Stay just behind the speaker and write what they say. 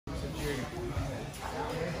There you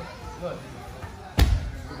go. Look.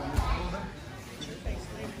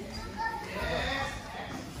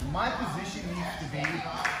 My position needs to be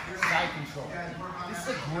side control. This is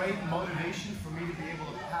a great motivation for me to be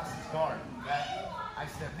able to pass this guard. I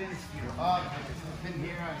step in, his feet are up. I step in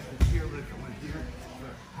here, I step here, look, I went here,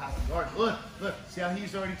 look, pass the guard. Look, see how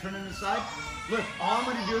he's already turning to the side? Look, all I'm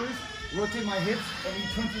gonna do is rotate my hips and he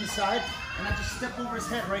turns to the side and I just step over his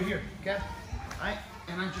head right here, okay?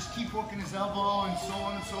 And I just keep working his elbow and so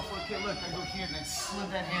on and so forth. Okay, look, I go here and I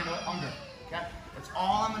slip that hand under, okay? That's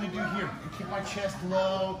all I'm gonna do here, and keep my chest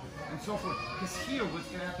low and so forth. Because here, what's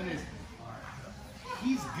gonna happen is,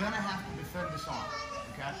 he's gonna have to defend this arm,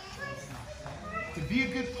 okay? To be a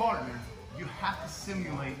good partner, you have to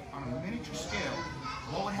simulate on a miniature scale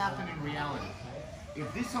what would happen in reality.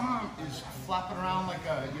 If this arm is flapping around like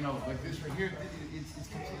like this right here,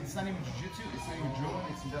 it's not even jiu-jitsu, it's not even drilling,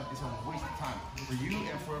 it's a waste of time for you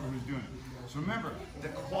and for whoever who's doing it. So remember, the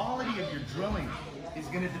quality of your drilling is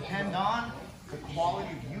gonna depend on the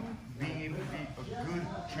quality of you being able to be a good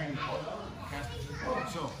training partner. Okay?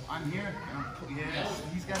 So I'm here, and yes,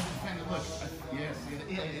 he's got to defend it. Look, yes,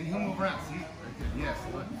 and he'll move around. See, right there. Yes,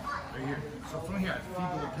 look, right here. So from here, I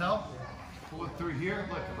feed the lapel, pull it through here.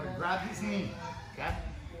 Look, if I grab his knee, okay,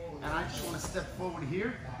 and I just want to step forward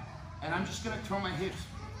here, and I'm just gonna turn my hips.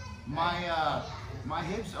 My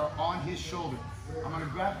hips are on his shoulder. I'm gonna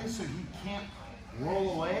grab this so he can't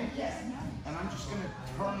roll away, and I'm just gonna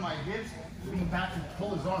turn my hips, lean back and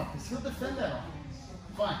pull his arm, because he'll defend that arm.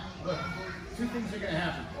 Fine, look, two things are gonna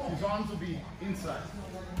happen. His arms will be inside.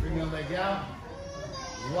 Bring the leg out,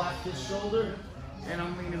 lock his shoulder, and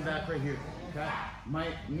I'm leaning back right here, okay? My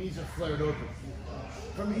knees are flared open.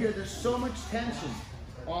 From here, there's so much tension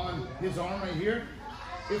on his arm right here,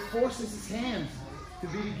 it forces his hands to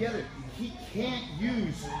be together. He can't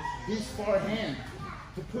use his far hand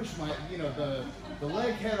to push my, the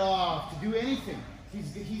leg head off, to do anything.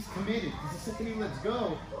 He's committed, because the second he lets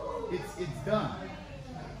go, it's done.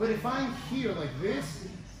 But if I'm here like this,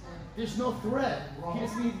 there's no threat. He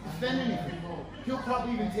doesn't need to defend anything. He'll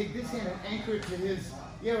probably even take this hand and anchor it to his,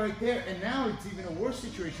 right there, and now it's even a worse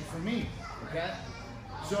situation for me, okay?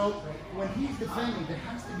 So when he's defending, there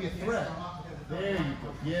has to be a threat. There you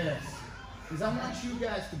go, yes. Because I want you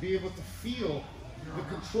guys to be able to feel the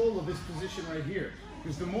control of this position right here.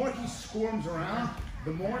 Because the more he squirms around,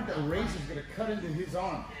 the more the razor's gonna cut into his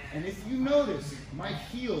arm. And if you notice, my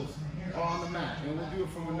heels are on the mat, and we'll do it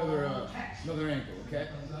from another angle, okay?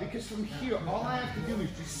 Because from here, all I have to do is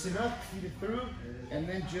just sit up, feed it through, and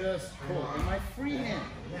then just pull. And my free hand,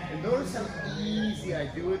 and notice how easy I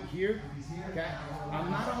do it here, okay? I'm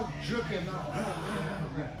not all jerky, I'm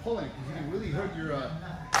not pulling it, because you can really hurt your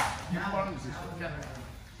arm position, okay?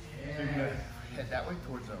 So you're gonna head that way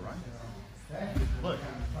towards the right. Look,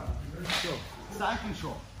 so side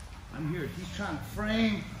control. I'm here. He's trying to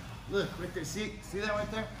frame. Look, right there. See that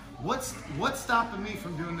right there? What's stopping me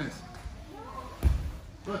from doing this?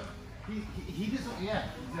 Look, he doesn't. Yeah,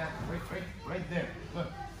 exactly. Right there. Look,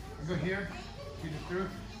 I go here, feed it through,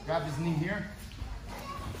 grab his knee here,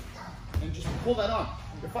 and just pull that on.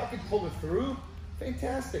 If I could pull it through,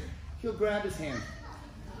 fantastic. He'll grab his hand.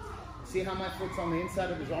 See how my foot's on the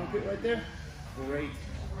inside of his armpit right there? Great.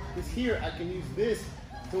 Because here, I can use this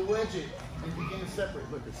to wedge it and begin to separate.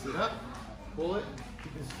 Look, I sit up, pull it,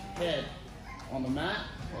 keep his head on the mat,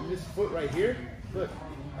 and this foot right here, look,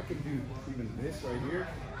 I can do even this right here,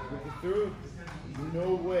 whip it through,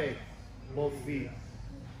 no way both feet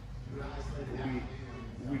will be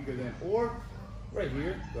weaker than, or right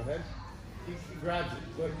here, go ahead, he grabs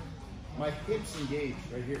it, look, my hips engage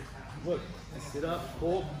right here, look, I sit up,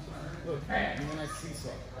 pull, look, and then I seesaw.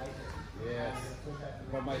 Yes,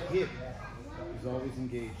 but my hip is always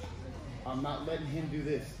engaged. I'm not letting him do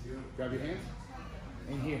this. Grab your hands,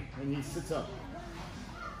 and here, and he sits up.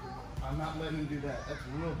 I'm not letting him do that. That's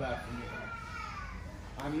real bad for me.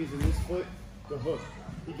 I'm using this foot to hook.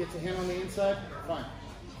 He gets a hand on the inside, fine.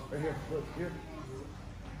 Right here, look, here.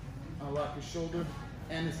 I'll lock his shoulder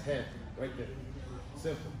and his head, right there.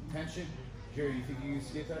 Simple, tension. Here, you think you can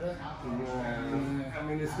skate that out? Yeah, I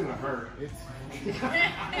mean, it's gonna hurt. It's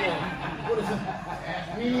what is it?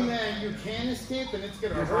 Meaning that you can escape and it's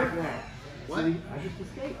gonna hurt? Like that. What? See, I just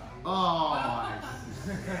escaped. Oh,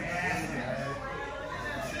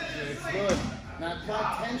 it's good. Now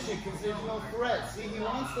apply tension because there's no threat. See, he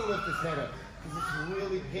wants to lift his head up because it's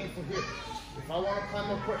really painful here. If I want to apply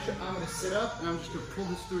more pressure, I'm gonna sit up and I'm just gonna pull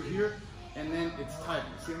this through here, and then it's tight.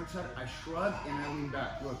 See how tight? I shrug and I lean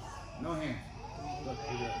back. Look. No hands. Look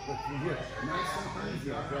through here. Nice and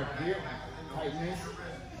easy. I grab here, tighten this,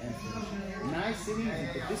 and finish. Nice and easy,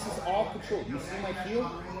 but this is all controlled. You see my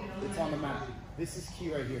heel? It's on the mat. This is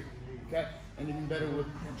key right here, okay? And even better with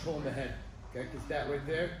controlling the head, okay? Because that right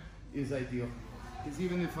there is ideal. Because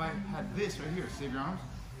even if I had this right here, save your arms,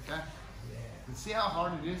 okay? And see how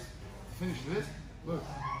hard it is to finish this? Look,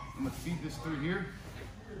 I'm gonna feed this through here.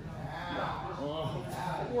 Oh,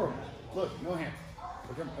 horrible. Look, no hands.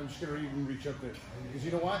 Look, I'm just gonna even reach up there. Because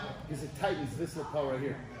you know what? Because it tightens this lapel right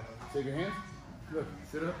here. Save your hands. Look,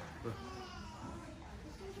 sit up. Look.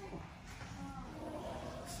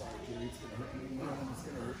 Sorry, Jimmy, it's gonna hurt me. It's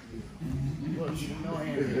gonna hurt me. Look, even no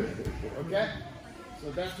hands here. Okay?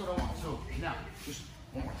 So that's what I want. So now, just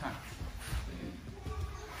one more time.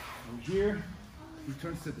 Over here, he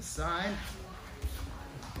turns to the side.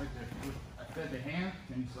 Right there. I fed the hand,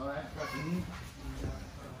 and you saw that. Got the knee.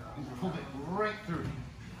 And pulled it right through.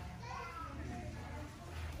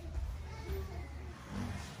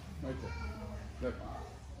 Right there. Look,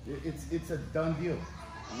 it's a done deal.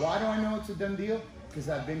 Why do I know it's a done deal? Because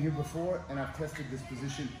I've been here before, and I've tested this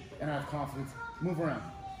position, and I have confidence. Move around.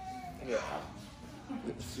 Yeah.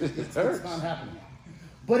 It's not happening.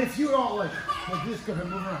 But if you're all like this, go ahead,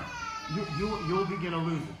 move around. You'll begin to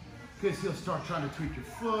lose it. Because he'll start trying to tweak your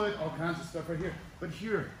foot, all kinds of stuff right here. But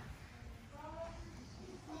here,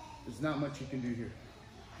 there's not much you can do here.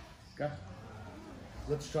 Okay?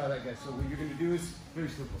 Let's try that, guys. So what you're going to do is very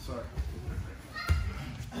simple. Sorry.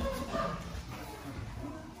 I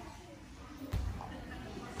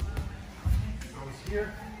was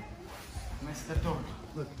here, and I stepped over.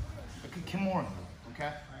 Look, I could Kimura,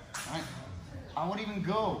 okay? All right? I won't even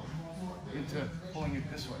go into pulling it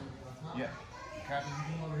this way. Yeah. Okay?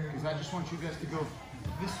 Because I just want you guys to go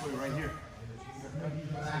this way right here.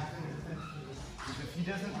 Because if he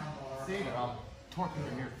doesn't save it, I'll torque it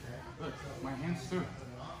right here. Look, my hand's through.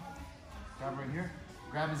 Grab right here.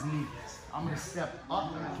 Grab his knee. I'm going to step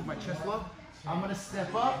up. Keep my chest low. I'm going to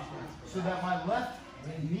step up so that my left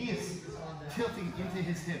knee is tilting into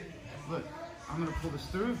his hip. Look, I'm going to pull this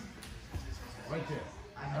through right there.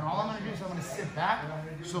 And all I'm going to do is I'm going to sit back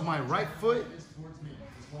so my right foot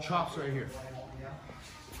chops right here.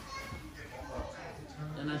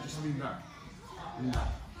 And I just lean back. Lean back.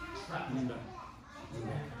 Lean back. Lean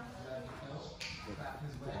back.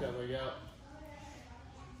 Put that leg out.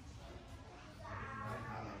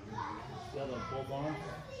 Got both arms.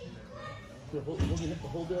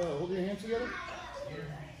 Hold your hands together.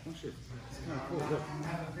 Oh shit. It's kind of cool. Look.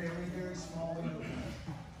 Have a very, very small move.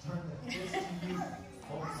 Turn the fist to you.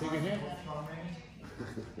 Take your hand.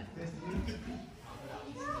 Fist to you.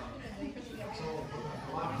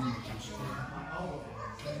 So, my elbow.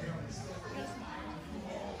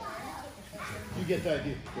 You get the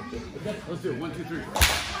idea. Okay, let's do it. 1, 2, 3.